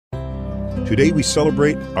Today we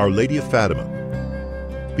celebrate Our Lady of Fatima.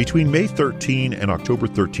 Between May 13 and October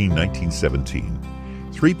 13,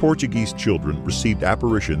 1917, 3 Portuguese children received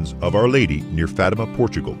apparitions of Our Lady near Fatima,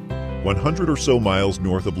 Portugal, 100 or so miles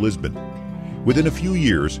north of Lisbon. Within a few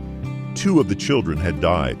years, 2 of the children had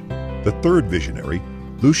died. The third visionary,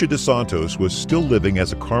 Lucia de Santos, was still living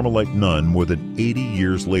as a Carmelite nun more than 80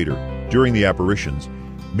 years later. During the apparitions,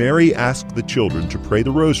 Mary asked the children to pray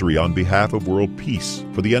the rosary on behalf of world peace,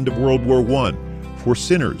 for the end of World War I, for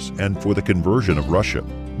sinners, and for the conversion of Russia.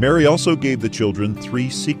 Mary also gave the children 3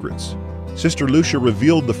 secrets. Sister Lucia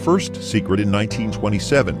revealed the first secret in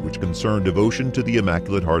 1927, which concerned devotion to the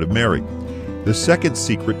Immaculate Heart of Mary. The second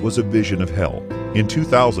secret was a vision of hell. In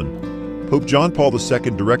 2000, Pope John Paul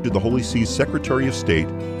II directed the Holy See's Secretary of State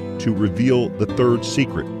to reveal the third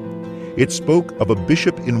secret. It spoke of a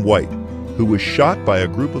bishop in white who was shot by a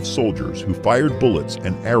group of soldiers who fired bullets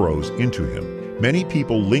and arrows into him. Many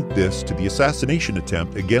people link this to the assassination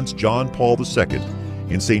attempt against John Paul II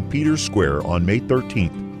in St. Peter's Square on May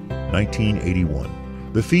 13,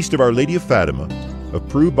 1981. The Feast of Our Lady of Fatima,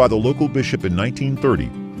 approved by the local bishop in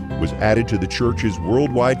 1930, was added to the church's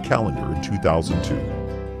worldwide calendar in 2002.